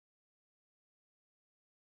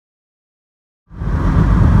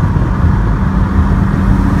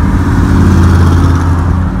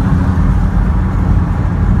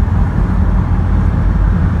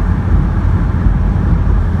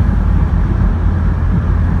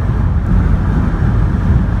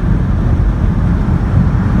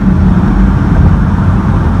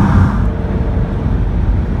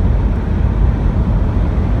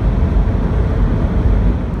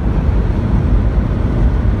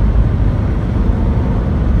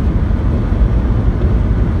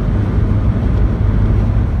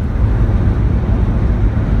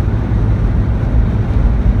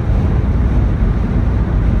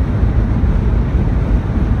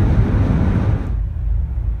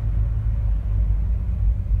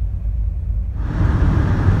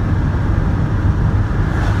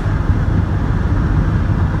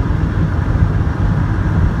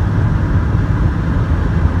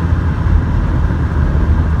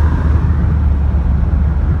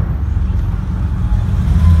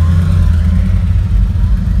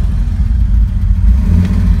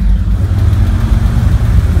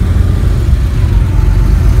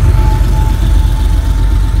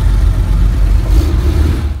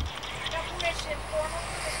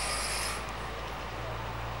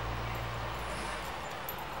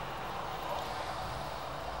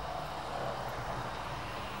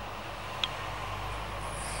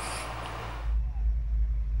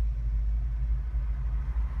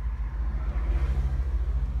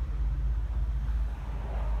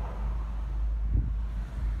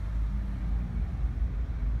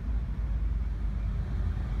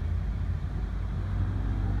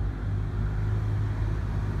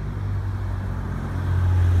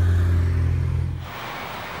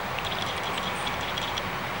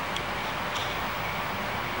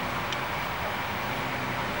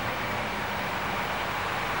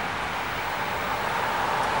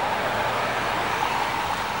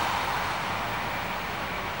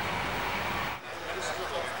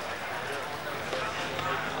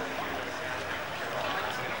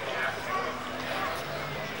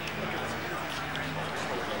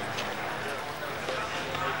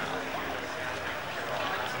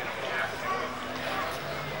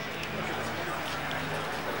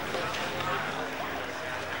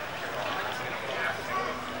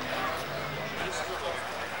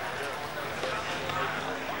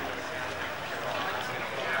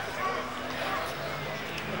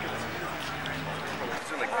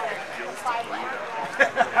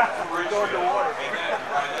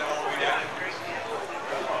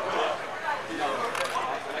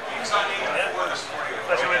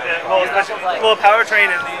Well, powertrain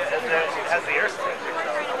and has the air split.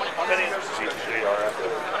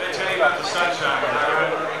 They tell you about the sunshine,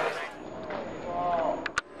 right?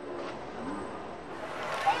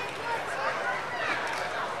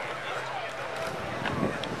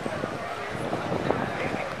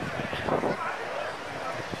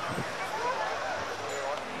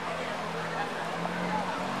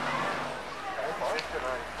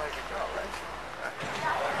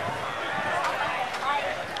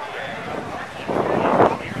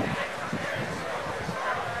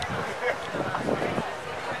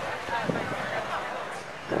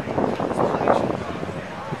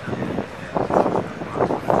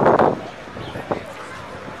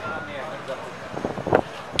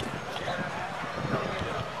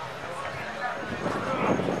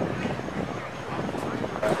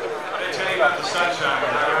 They tell you about the sunshine,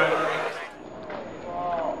 right?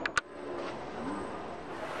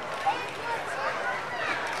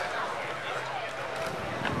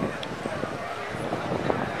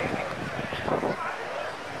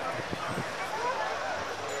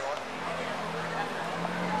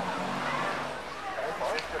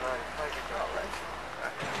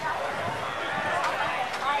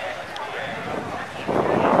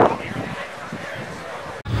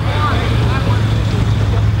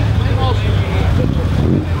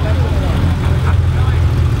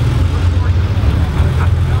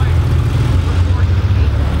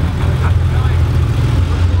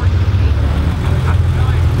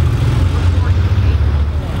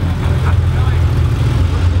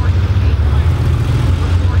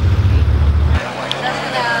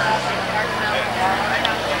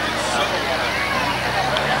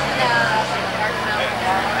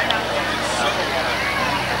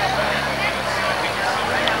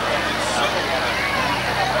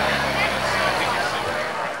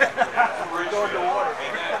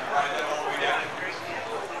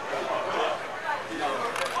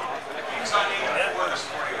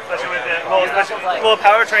 Well,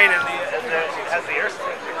 powertrain and has the air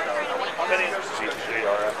split.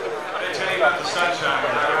 They tell you about the sunshine,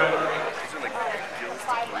 right?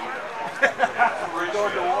 We're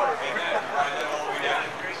going to water.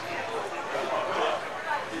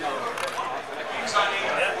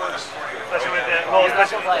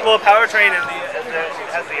 Well, powertrain and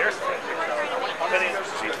has the air split.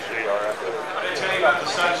 They tell you about the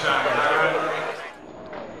sunshine, right?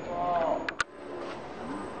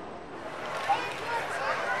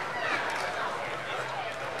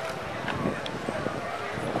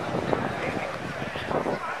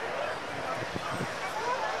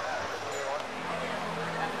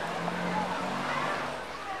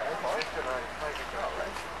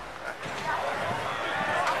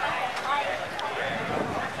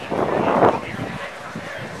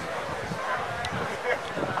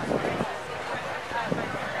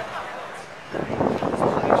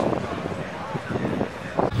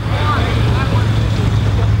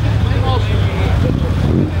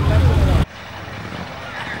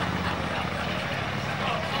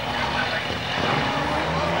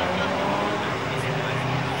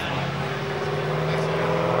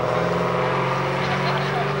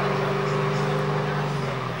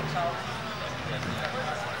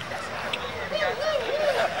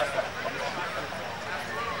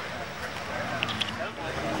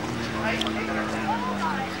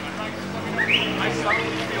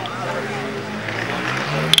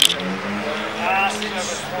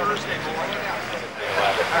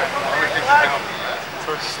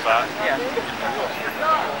 First spot. Yeah.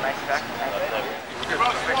 Nice back.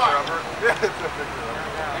 Picture of her. Yeah, it's a picture of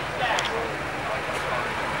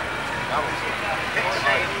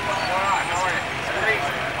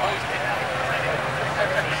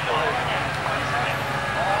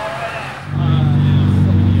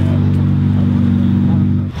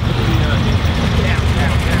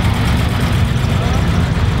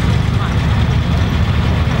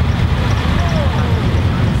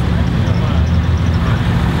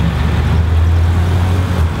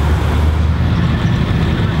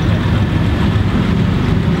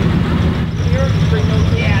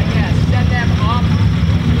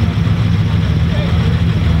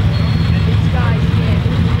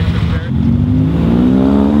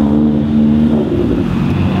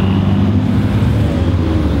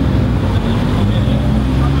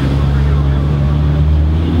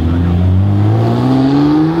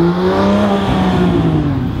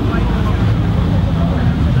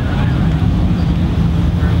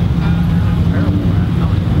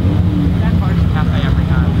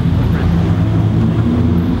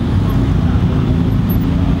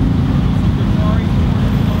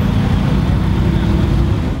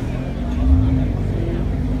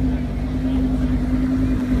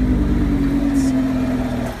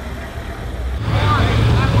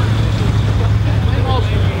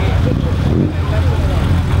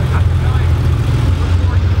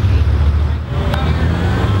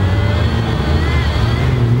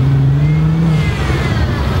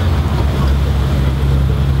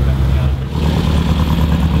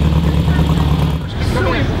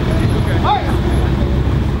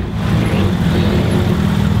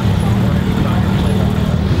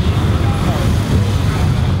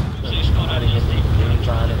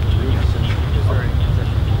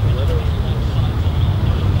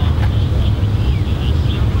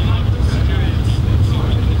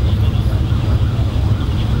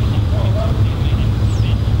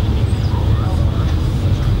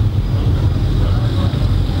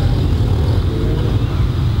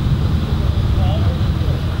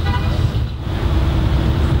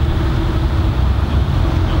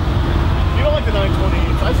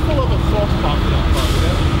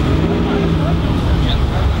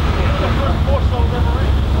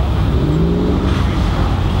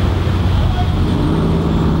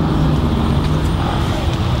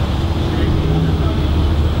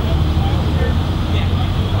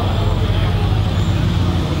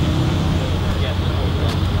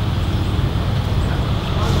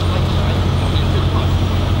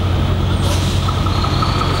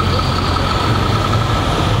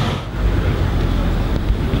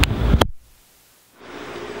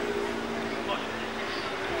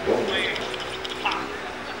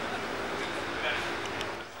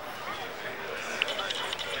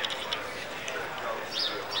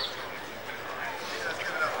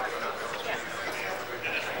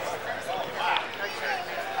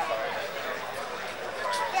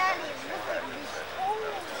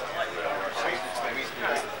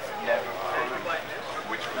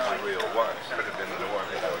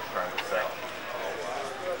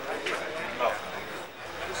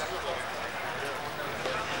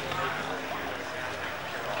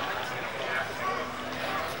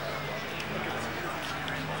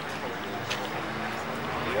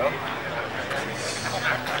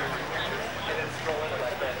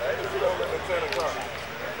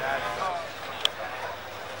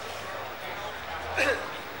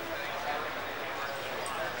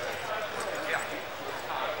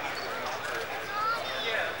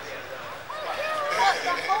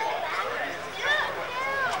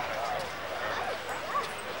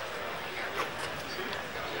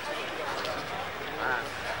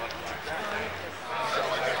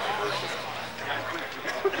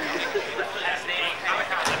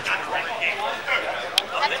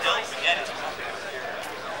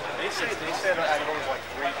They said I go like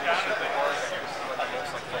 3 super bars.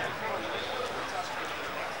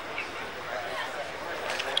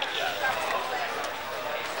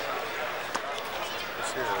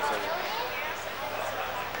 It's here, it's in.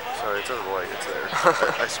 Sorry, it's over the leg. It's there.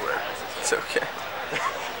 I swear. It's okay.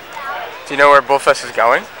 Do you know where Bullfest is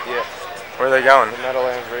going? Yeah. Where are they going? The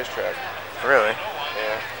Meadowlands racetrack. Really?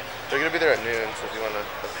 Yeah. They're gonna be there at noon, so if you want to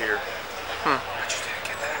appear. But you didn't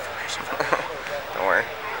get that information. Don't worry.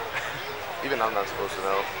 Even I'm not supposed to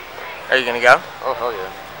know. Are you gonna go? Oh hell yeah.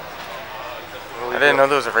 I didn't know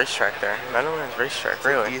there was a racetrack there. Meadowlands racetrack,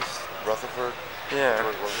 really? East Rutherford. Yeah.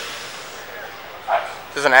 Towards Logan.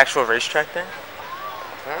 There's an actual racetrack there?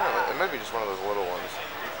 I don't know. It might be just one of those little ones.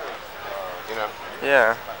 You know?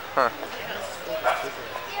 Yeah. Huh.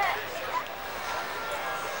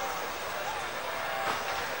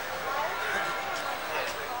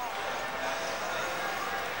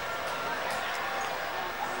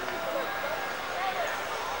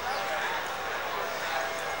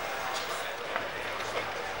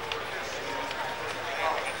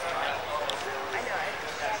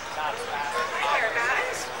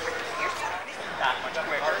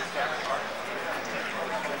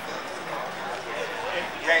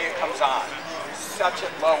 It comes on. Such a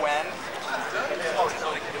low end. I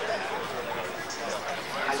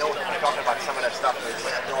know when I'm talking about some of that stuff. It's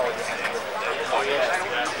like, oh yeah.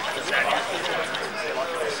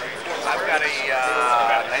 I've got a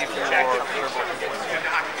 94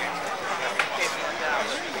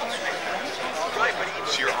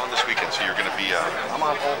 So you're on this weekend, so you're going to be... I'm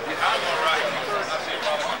on hold. I'm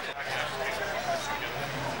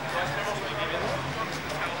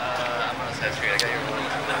on the set screen. I got your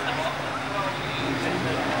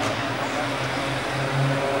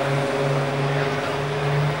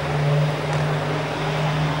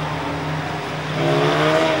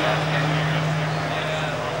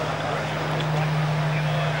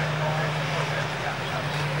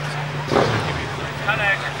Kind of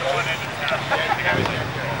actually going into town.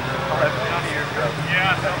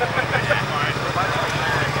 Yeah, so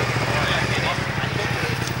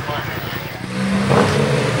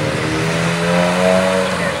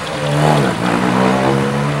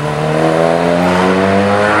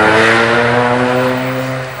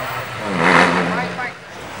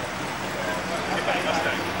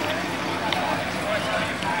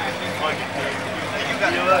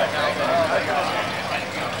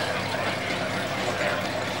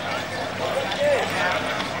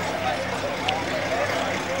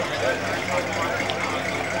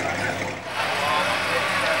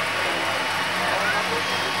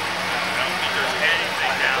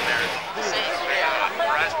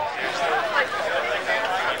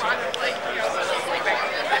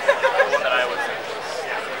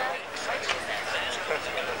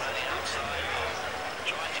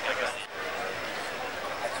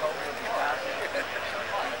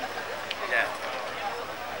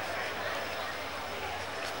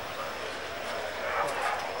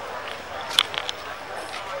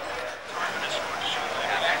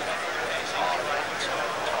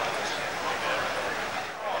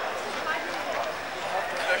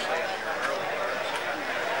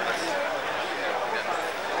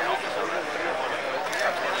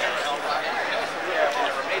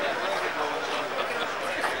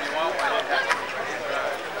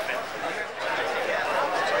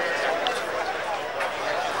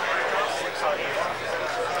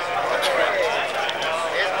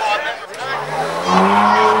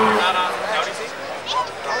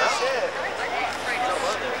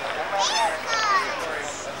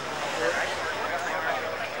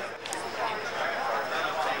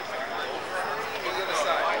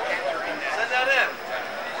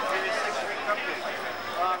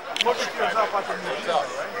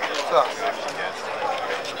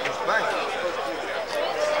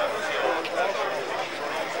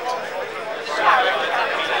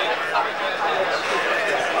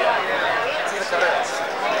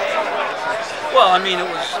Well, I mean, it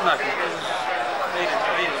was not. It was made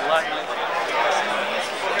it a lot nicer.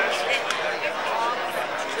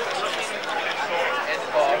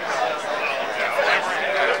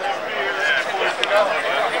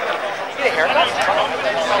 Get a haircut?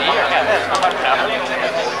 Yeah, that's not much happening. It's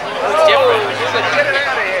different. Get it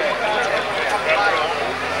out of here.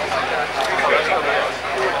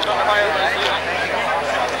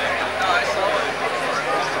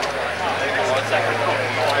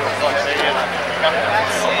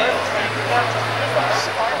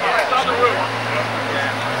 on the roof.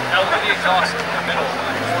 That will be the exhaust in the middle.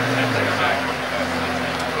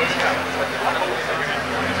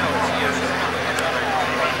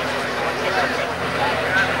 Yeah.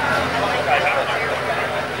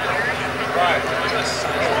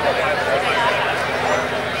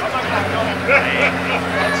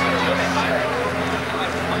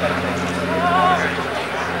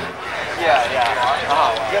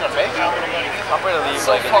 I'm gonna leave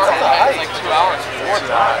like in like 2 hours. 2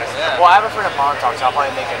 hours. Yeah. Well, I have a friend in Montauk, so I'll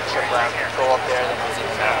probably make a trip around, go up there, then visit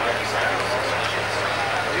his family.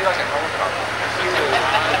 Maybe like a helicopter.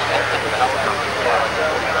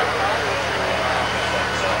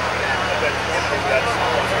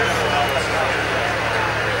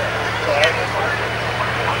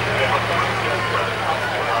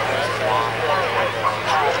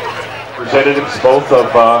 Representatives both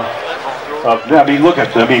of I mean, look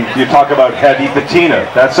at, I mean, you talk about heavy patina.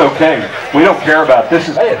 That's okay. We don't care about this.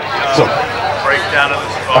 Is so Breakdown of the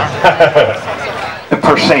cigar. the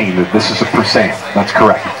persane. This is a persane. That's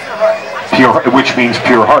correct. Pure, which means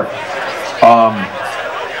pure heart.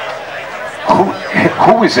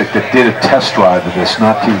 Who is it that did a test drive of this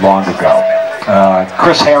not too long ago?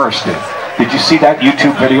 Chris Harris did. Did you see that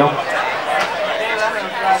YouTube video?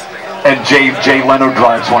 And Jay Leno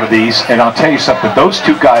drives one of these, and I'll tell you something, those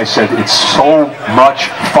two guys said it's so much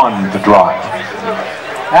fun to drive.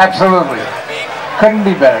 Absolutely. Couldn't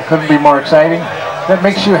be better, couldn't be more exciting. That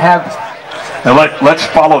makes you have... Now let's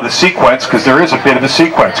follow the sequence, because there is a bit of a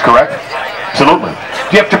sequence, correct? Absolutely.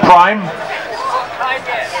 Do you have to prime?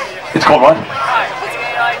 It's called what?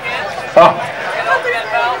 Oh.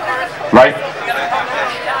 Right.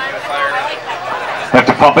 You have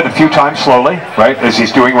to pump it a few times slowly, right, as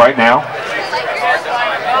he's doing right now.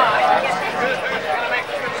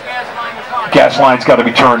 Gas line's got to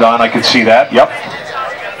be turned on, I can see that, yep.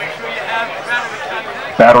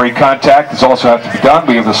 Battery contact does also have to be done.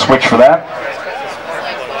 We have a switch for that.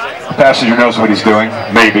 The passenger knows what he's doing,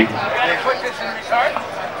 maybe.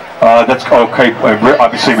 That's okay,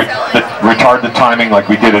 obviously retard the timing like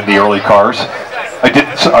we did in the early cars.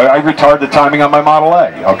 I retard the timing on my Model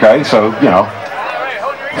A, okay, so, you know.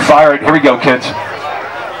 Fire it. Here we go, kids.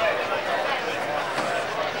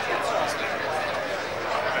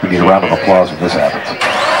 We need a round of applause when this happens.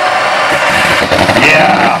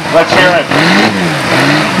 Yeah, let's hear it.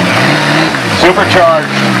 Supercharged.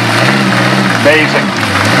 Amazing.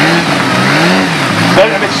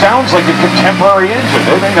 It sounds like a contemporary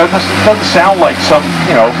engine. It doesn't sound like some,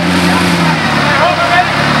 you know.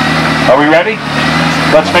 Are we ready?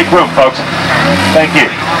 Let's make room, folks. Thank you.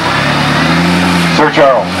 Sir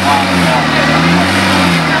Charles.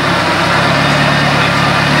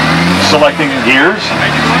 Selecting gears.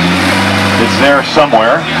 It's there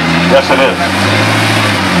somewhere. Yes, it is.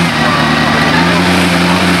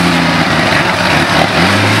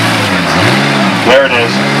 There it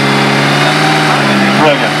is.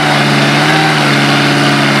 Brilliant.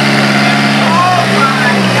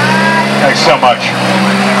 Thanks so much.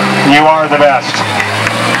 You are the best.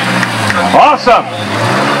 Awesome.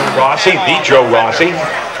 Rossi, the Joe Rossi.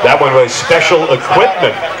 That one was special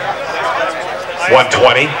equipment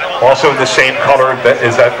 120, also in the same color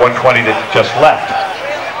as that 120 that just left.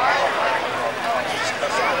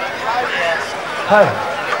 Hi.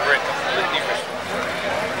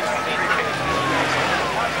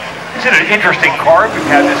 It's an interesting car. We've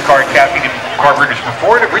had this car at Caffeine and Carburetors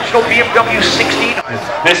before, an original BMW 16.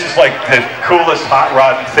 This is like the coolest hot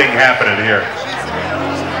rod thing happening here.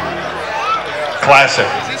 Classic.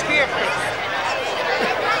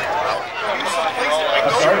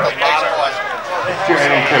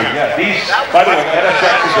 Yeah, these, by the way,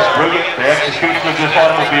 NSX is just brilliant. The execution of this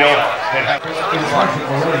automobile.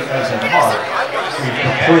 Already as a mark, we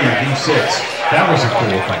completed V6. That was a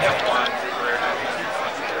cool thing.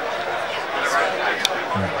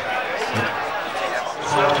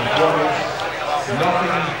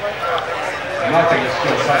 Nothing is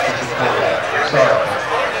still such as it's called that. Sorry.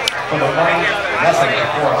 For the money, nothing is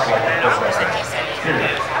for us like this.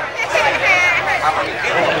 Period.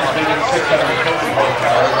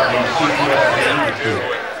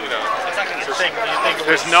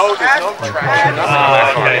 There's no traction.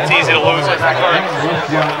 Okay, it's easy to lose in that car.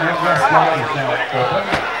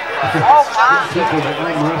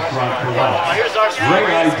 Here's our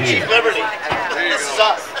Cheap Liberty. This is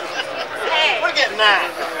us. We're getting that.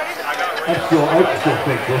 I still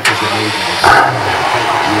think this is amazing.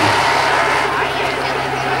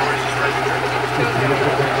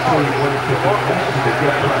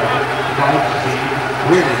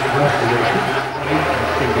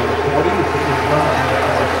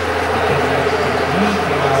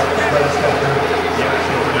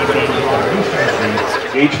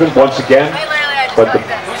 Engagement once again, but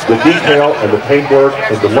the detail and the paintwork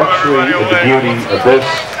and the luxury and the beauty of this,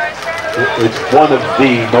 it's one of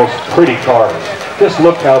the most pretty cars. Just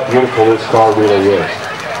look how beautiful this car really is.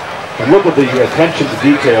 And look at the attention to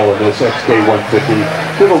detail in this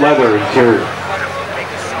XK150 to the leather interior.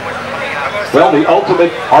 Well, the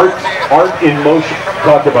ultimate art in motion.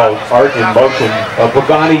 Talk about art in motion.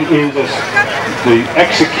 Pagani is the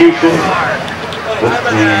execution,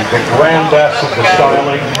 the grandness of the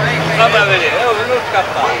styling.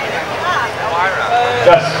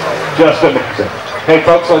 Just amazing. Hey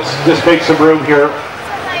folks, let's just make some room here.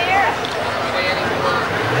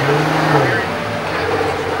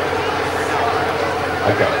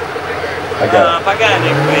 I got it.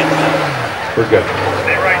 We're good.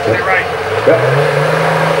 Stay right, stay right. Yep.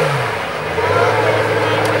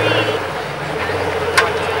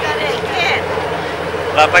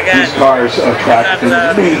 These cars attract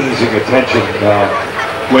amazing attention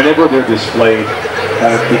whenever they're displayed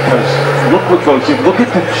because look what goes in. Look at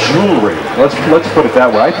the jewelry. Let's put it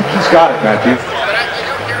that way. I think he's got it, Matthew.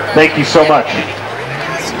 Thank you so much.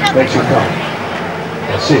 Thanks for coming.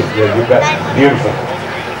 Let's see. Yeah, you bet. Beautiful.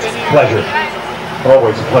 Pleasure.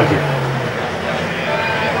 Always a pleasure.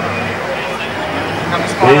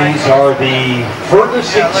 These are the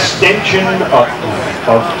furthest extension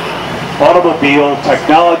of automobile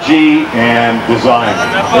technology and design.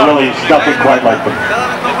 There really is nothing quite like them.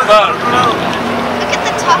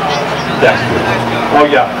 That's good. Oh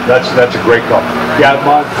yeah, that's a great call. Yeah,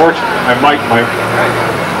 unfortunately, my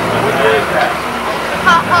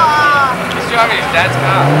Dad's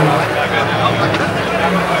car.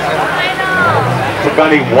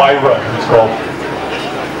 Pagani Huayra, it's called.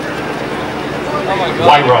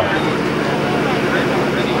 Huayra.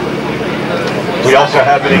 We also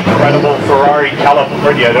have an incredible Ferrari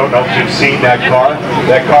California. I don't know if you've seen that car.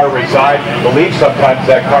 That car resides, I believe sometimes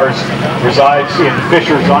that car resides in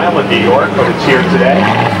Fisher's Island, New York, but it's here today.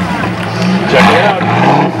 Check it out.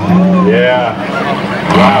 Yeah.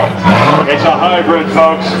 Wow. It's a hybrid,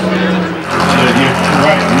 folks.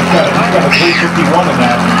 Right, you've got a 351 in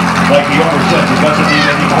that. Like the owner says, it doesn't need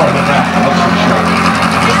any more than that, that's for sure.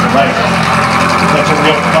 Right. That's a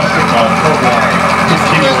real custom program.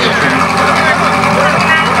 Continuation.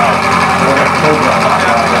 We're going to program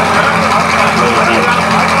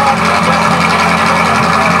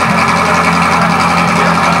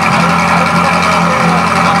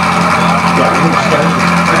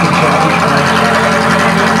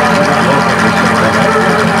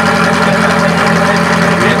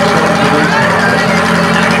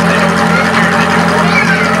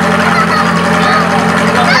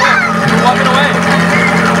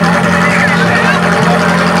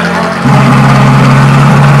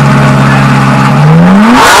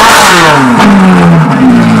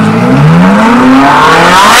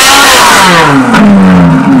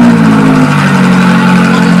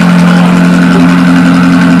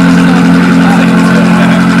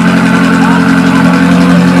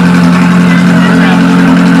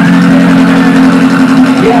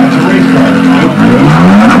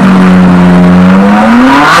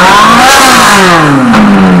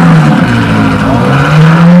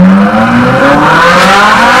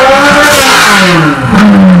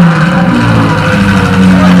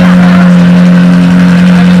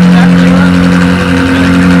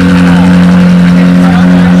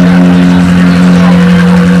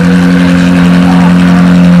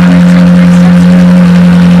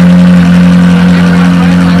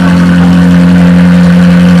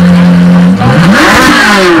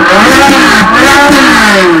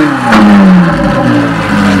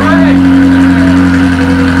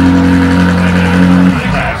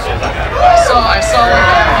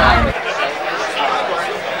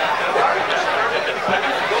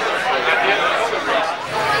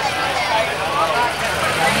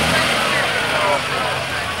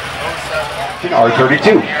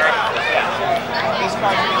R32.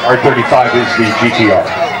 R35 is the GTR.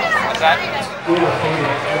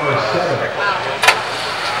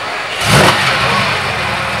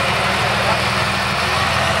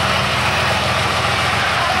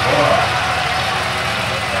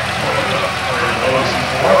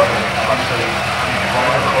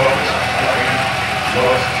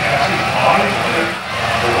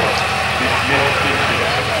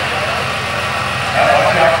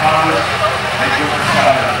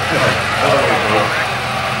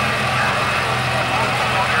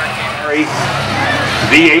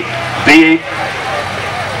 V8.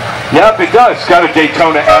 Yep, it does. It's got a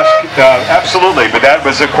Daytona-esque, absolutely. But that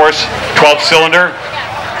was, of course, 12-cylinder,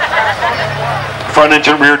 front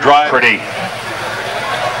engine, rear drive. Pretty.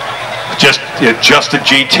 Just a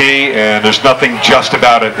GT, and there's nothing just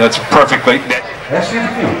about it. That's perfectly.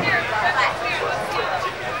 SUV.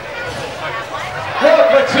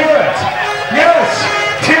 Look, let's hear it. Yes,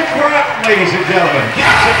 Tim Pratt, ladies and gentlemen.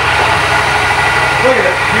 Look at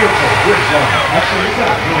that beautiful, good job. Actually, you've done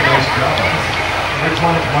a really nice job on it. Which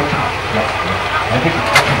one? I think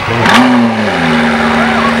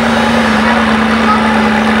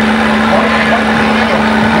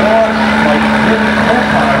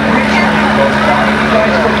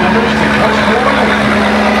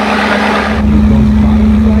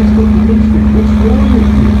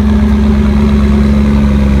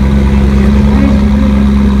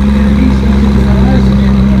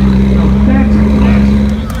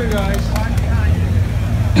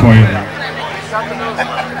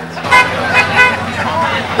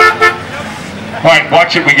All right,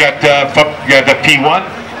 watch it. We got the P1.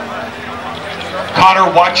 Connor,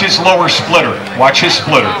 watch his lower splitter. Watch his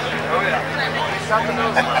splitter.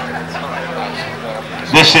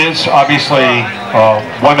 This is obviously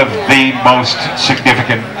one of the most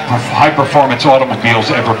significant high-performance automobiles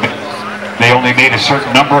ever made. They only made a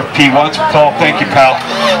certain number of P1s. Paul, thank you, pal.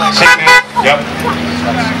 Yep.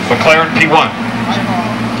 McLaren P1.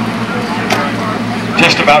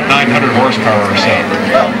 Just about 900 horsepower or so.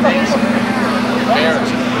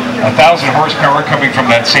 1,000 horsepower coming from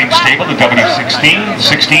that same stable, the W16.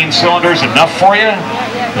 16 cylinders, enough for you?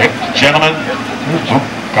 Gentlemen,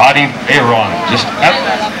 Gotti, they are on. Just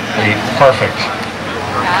absolutely perfect.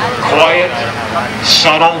 Quiet,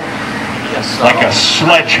 subtle, like a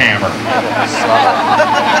sledgehammer.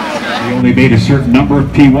 we only made a certain number of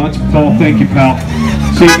P1s. Paul, thank you, pal.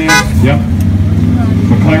 See you, man. Yep.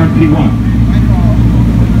 McLaren P1.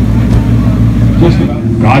 Just about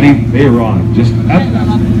Gotti, they are on. Just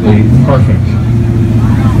absolutely perfect.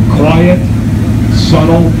 Quiet,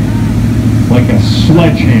 subtle, like a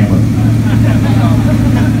sledgehammer.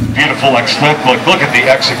 Beautiful, excellent. Look at the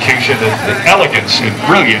execution, the elegance and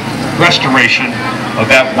brilliant restoration of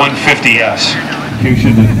that 150S.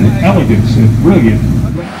 Execution and elegance and brilliant.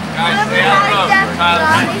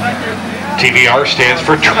 TBR stands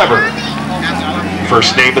for Trevor.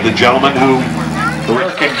 First name of the gentleman who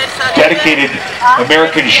dedicated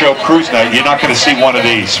American show cruise night. You're not going to see one of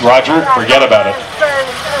these. Roger, forget about it.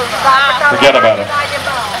 Forget about it.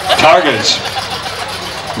 Targas.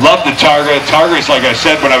 Love the Targa. Targas, like I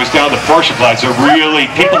said when I was down at the Porsche Platz, are really,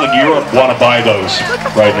 people in Europe want to buy those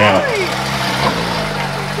right now.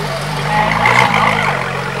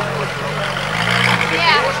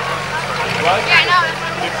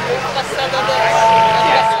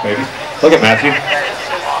 Maybe. Look at Matthew.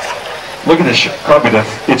 Look at this carpet.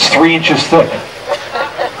 It's 3 inches thick.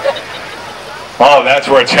 Oh, that's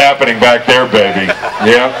where it's happening back there, baby.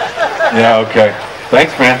 Yeah. Yeah, okay.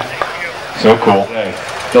 Thanks, man. So cool.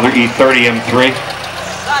 Another E30 M3.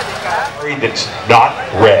 That's not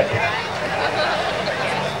red.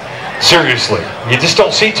 Seriously. You just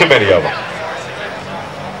don't see too many of them.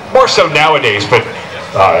 More so nowadays, but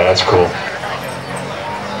that's cool.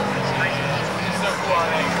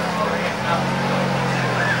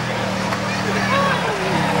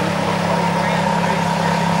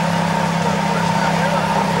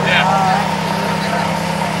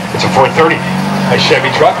 It's a 430. Nice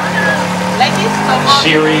Chevy truck.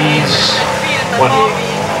 Series 1.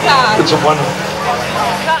 It's a 1.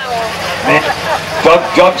 Man,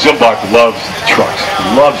 Doug Zimbock loves trucks.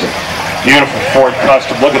 Loves it. Beautiful Ford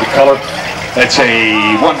Custom. Look at the color. That's a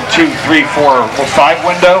 1, 2, 3, 4, 5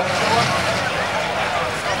 window.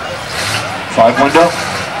 5 window.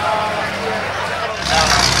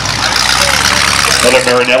 Another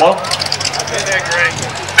Maranello.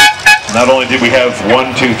 Not only did we have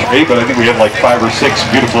 1, 2, 3, but I think we had like 5 or 6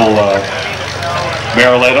 beautiful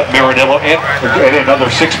Maranello and another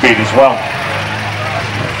 6-speed as well.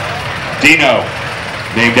 Dino,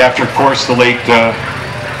 named after, of course, the late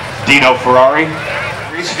Dino Ferrari.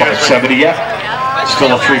 570, yeah.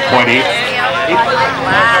 Still a 3.8.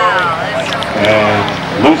 And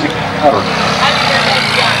losing power.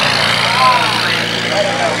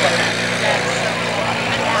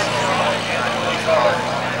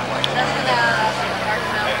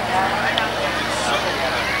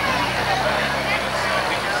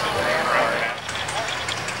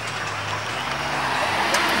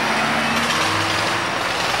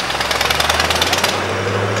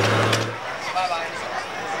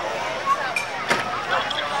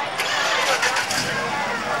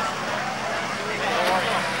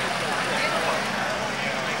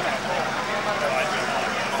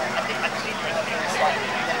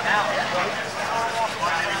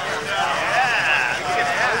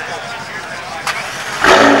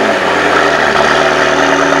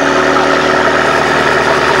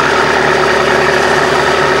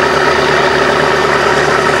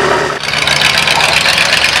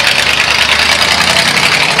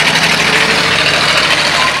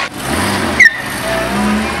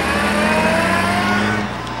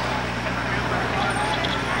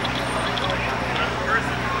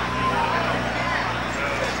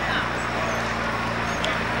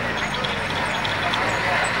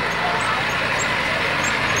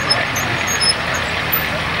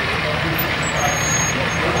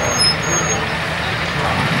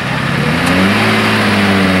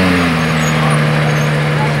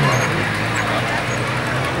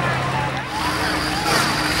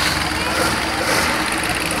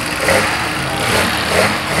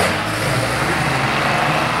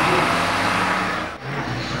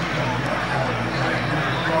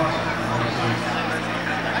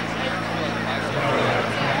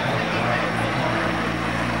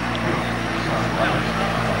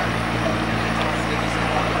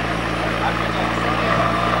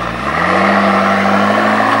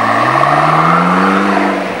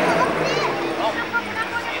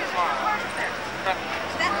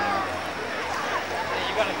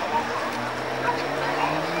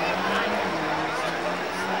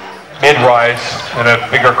 Mid-rise and a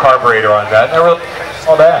bigger carburetor on that. They're really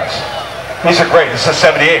all ass. These are great. This is a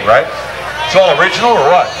 78, right? It's all original or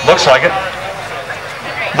what? Looks like it.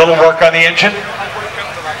 Little work on the engine.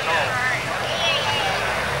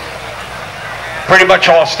 Pretty much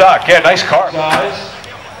all stock. Yeah, nice car. Size.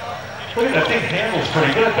 Look at that thing handles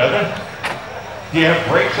pretty good, doesn't it? Do you have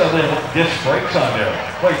brakes on the disc brakes on there?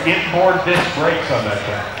 Like inboard disc brakes on that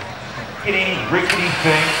thing. Rickety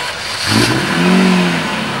thing.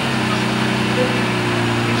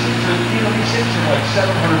 These things are like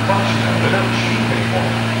 $700 now. They're not cheap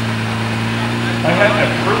anymore. I had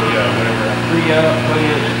a Priya, whatever. A Priya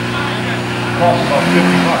cost about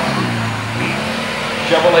 $50.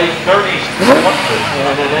 Chevrolet 30s.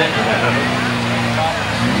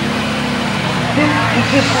 Is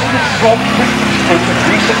this all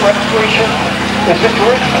recent restoration? Is this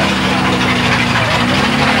original?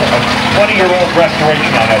 A 20-year-old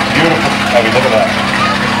restoration on that. Beautiful. I mean, look at that.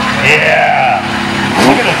 Yeah.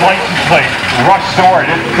 Look at his license plate. Restored.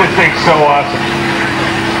 This thing's so awesome.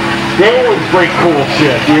 They always break cool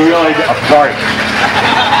shit. Do you realize? I'm sorry.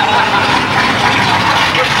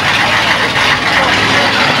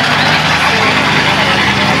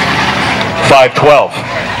 .512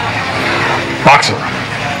 Boxer.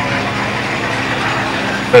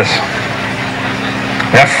 This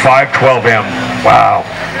F512M. Wow.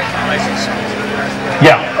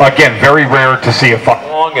 Yeah, again, very rare to see a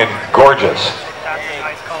long and gorgeous.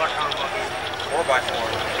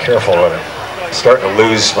 Careful with it. I'm starting to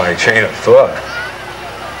lose my chain of thought.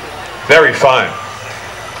 Very fine.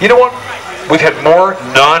 You know what? We've had more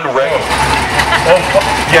non-red. Oh,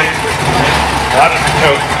 yeah. Out of the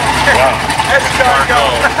tote. Wow.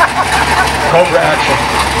 Cobra action.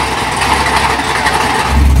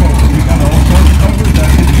 We got all sorts of covers.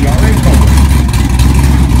 That's the DRA cover.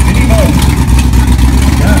 Mini mode.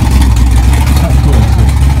 Yeah. That's cool.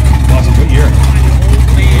 Awesome. What year?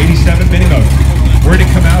 87 mini mode. Where'd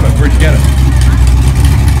it come out of? Where'd you get it?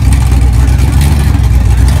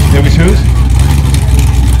 It was whose?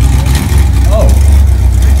 Oh.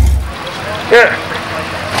 Yeah.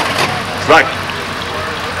 It's like,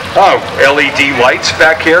 oh, LED lights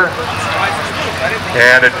back here.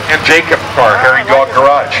 And a Jacob car, Harry Dog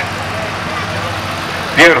Garage.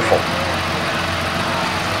 Beautiful.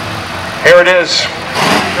 Here it is.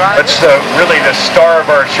 That's really the star of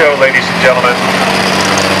our show, ladies and gentlemen.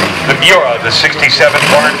 The Mura, the 67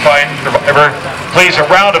 Barn Find Survivor. Please, a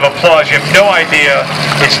round of applause. You have no idea.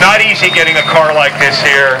 It's not easy getting a car like this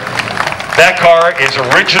here. That car is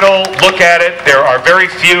original. Look at it. There are very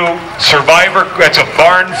few Survivor. It's a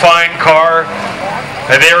barn find car.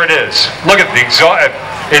 And there it is. Look at the exhaust.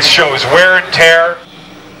 It shows wear and tear.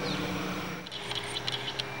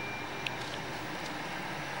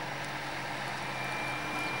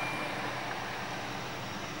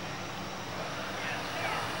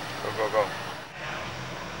 Go, go, go.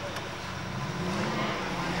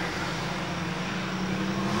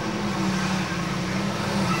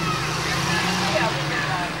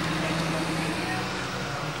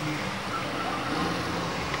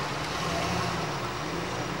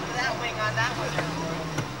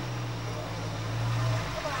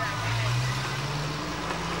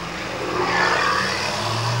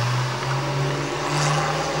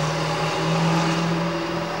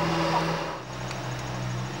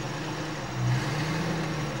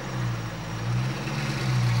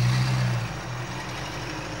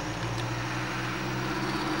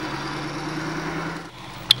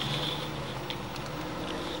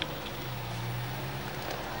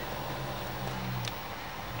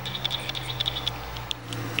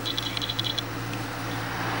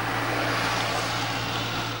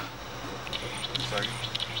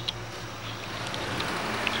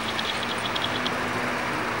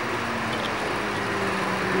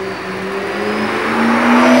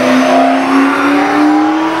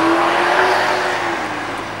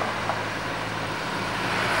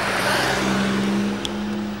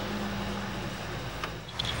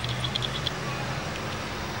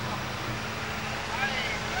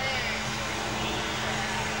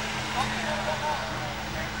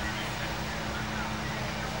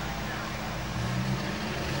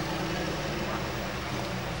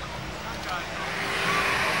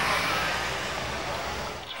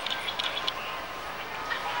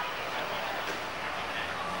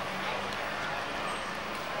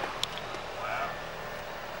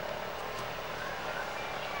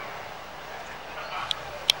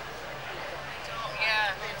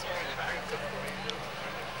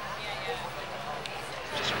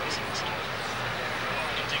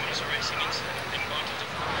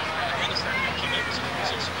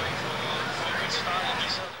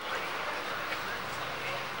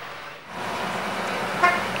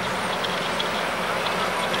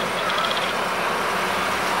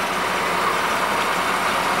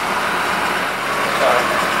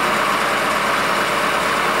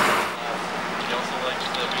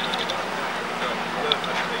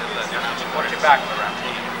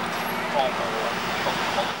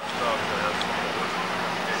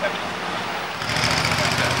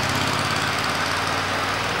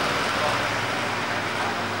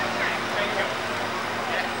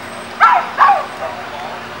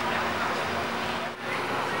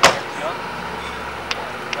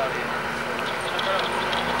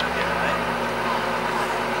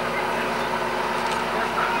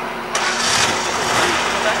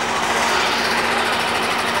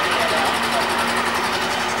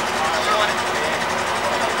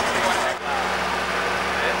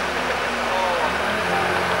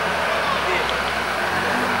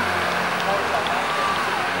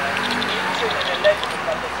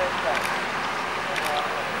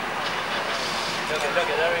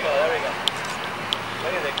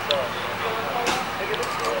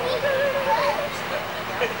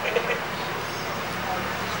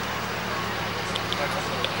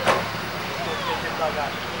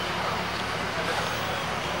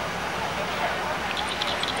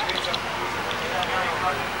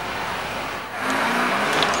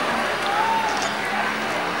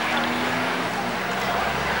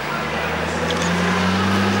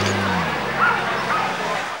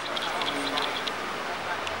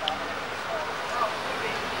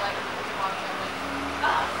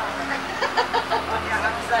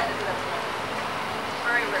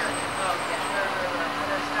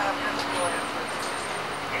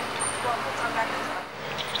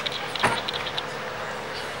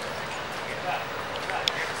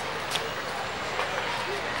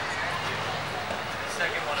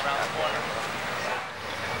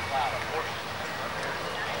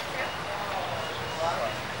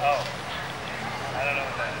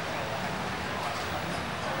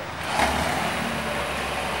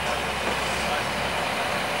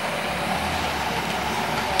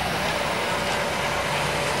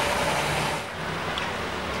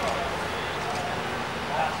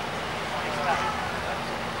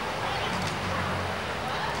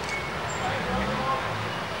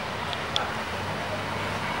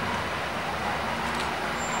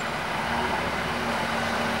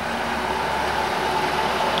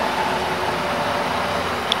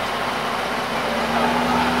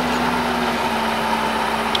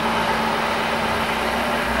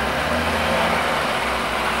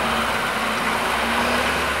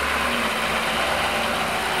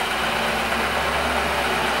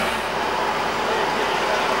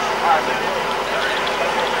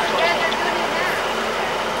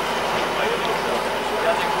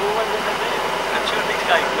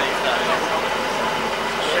 Skype based on it.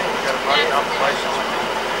 Shame, you got a money off the license.